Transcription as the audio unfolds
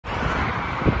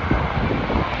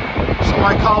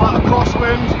might call that a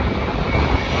crosswind.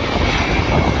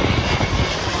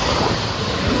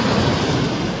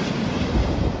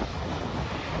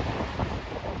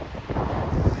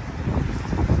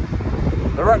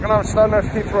 I reckon I'm standing at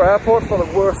Heathrow Airport for the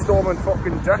worst storm in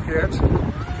fucking decades.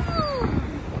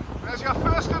 There's your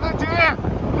first of the day,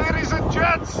 ladies and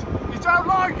gents. You don't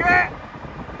like it?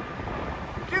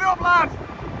 Get up, lad.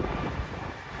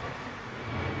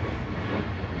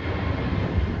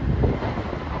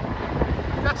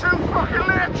 You're too fucking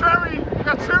late, Jerry.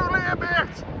 You're too late,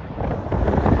 mate.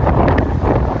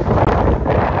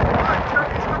 Right, Jerry,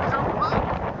 he's got his own plan.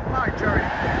 Right, Jerry.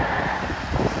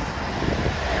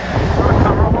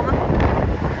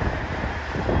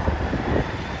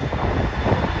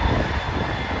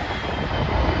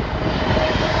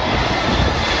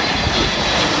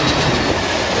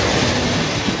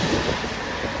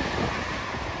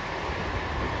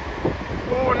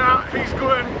 Oh, no, he's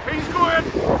going, he's going,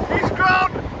 he's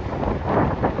gone!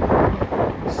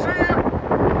 See him!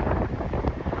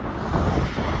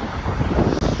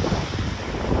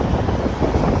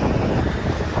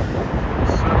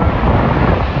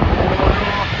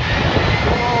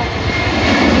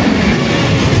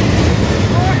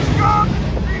 Oh, he's gone!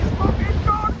 He's fucking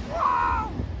gone!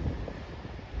 Wow!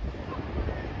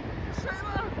 You see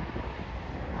that?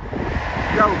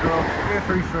 Yo, girl,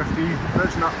 A350,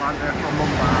 Virgin Atlantic from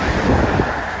Mumbai.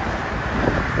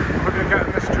 Look at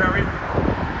getting this, Jerry.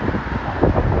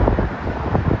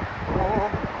 Oh.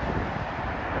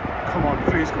 Come on,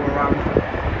 please go around.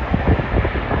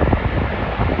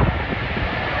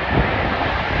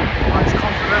 Nice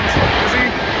confidence, is he?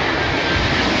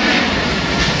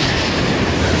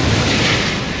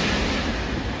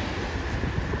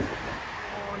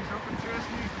 Oh, he's up and chase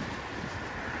me.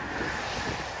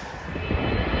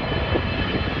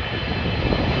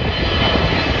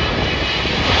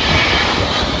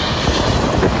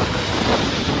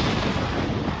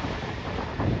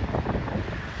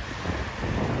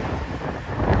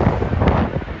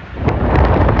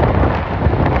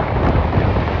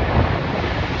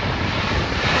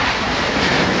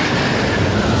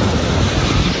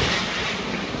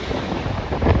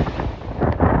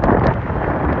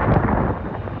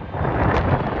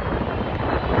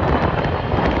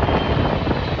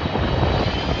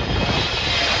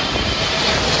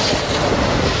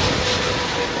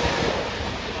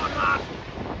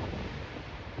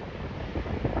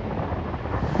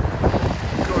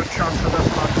 Chance for this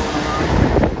man going around.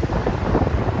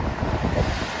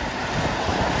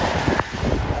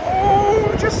 Oh,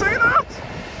 did you see that?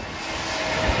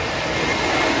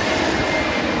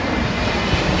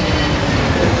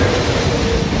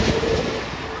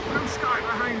 Blue sky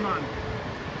behind, man.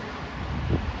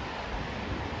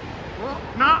 Oh,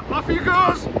 nah, off he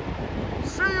goes.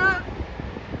 See ya.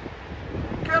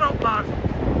 Get up, lad.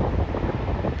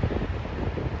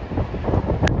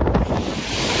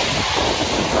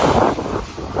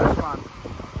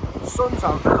 Sun's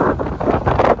out now.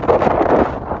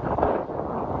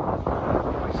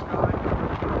 Nice sky.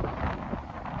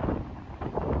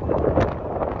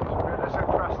 This is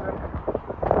interesting.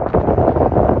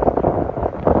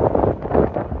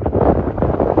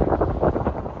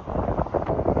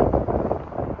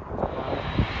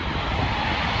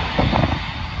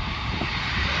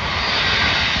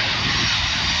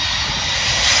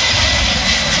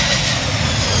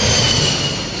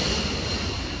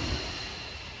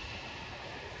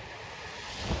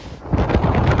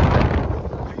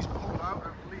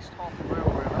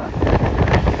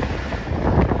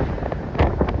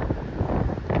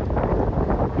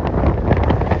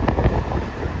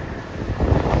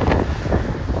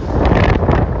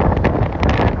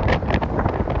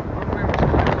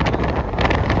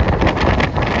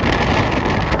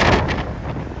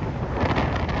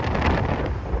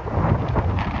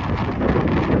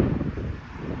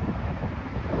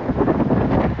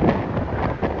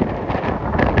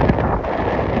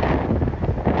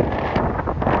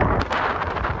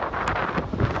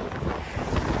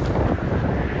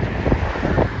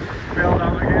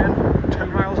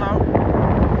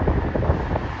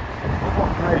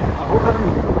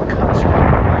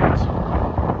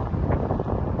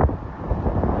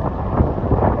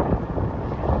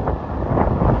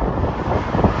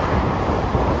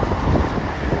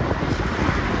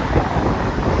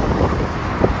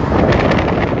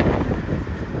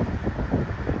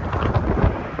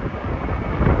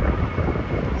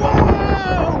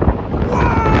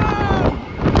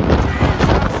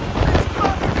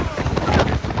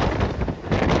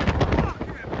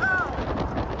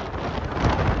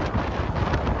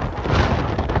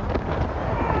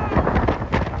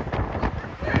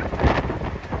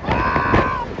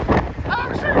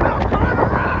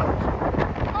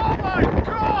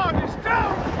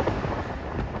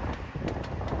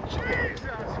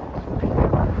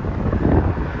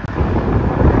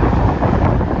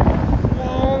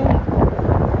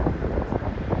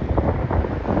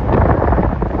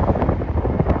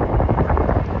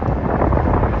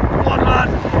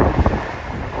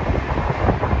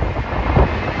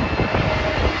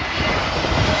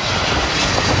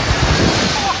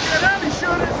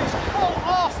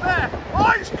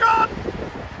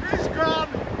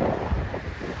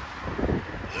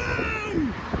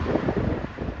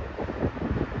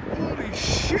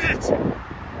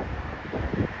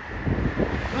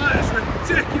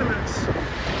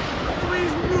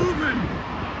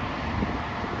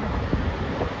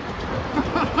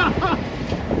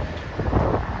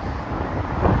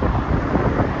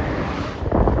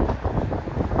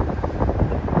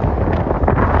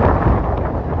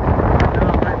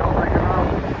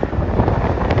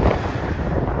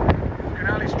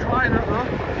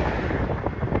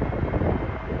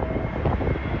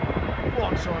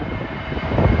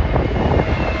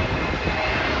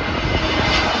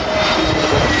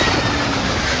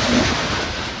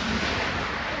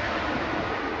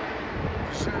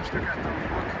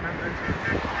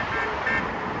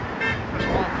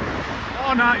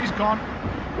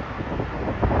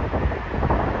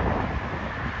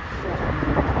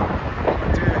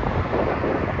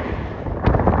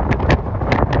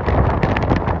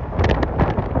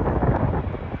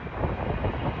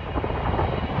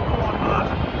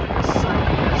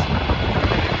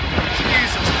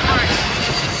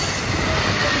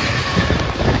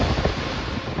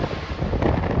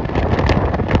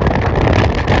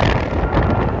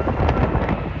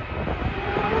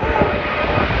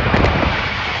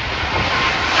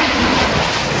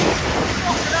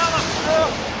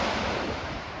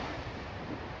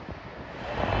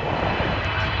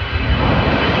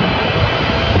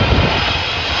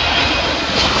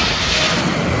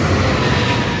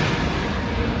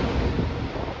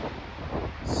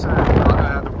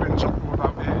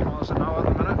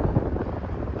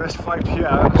 this flight here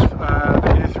is the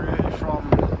A380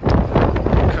 from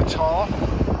Qatar,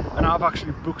 and I've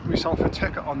actually booked myself a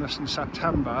ticket on this in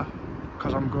September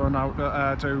because I'm going out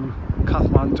to do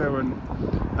Kathmandu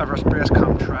and Everest Base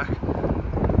Camp trek.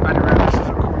 Anyway, this is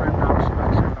coming in now, so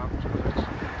let's see what happens with it.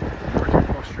 Pretty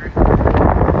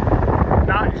bustry.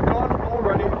 Nah, he's gone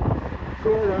already.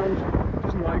 Go around,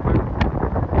 doesn't like me.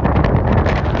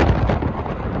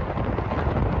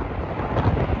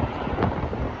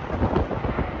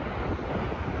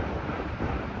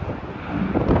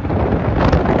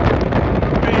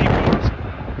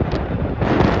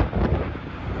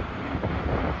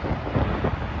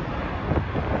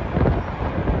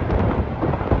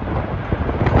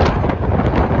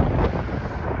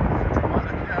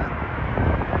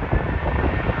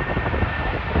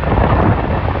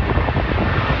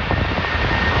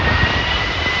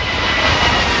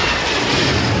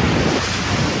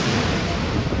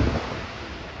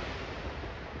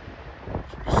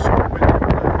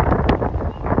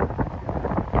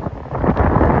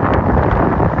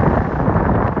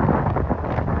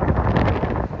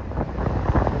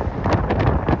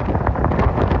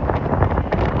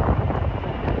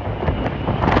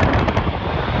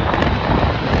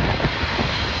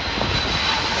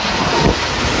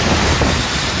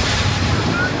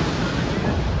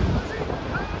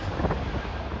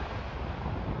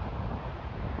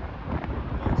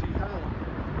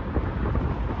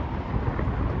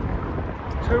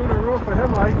 Two in a row for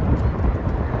him, mate.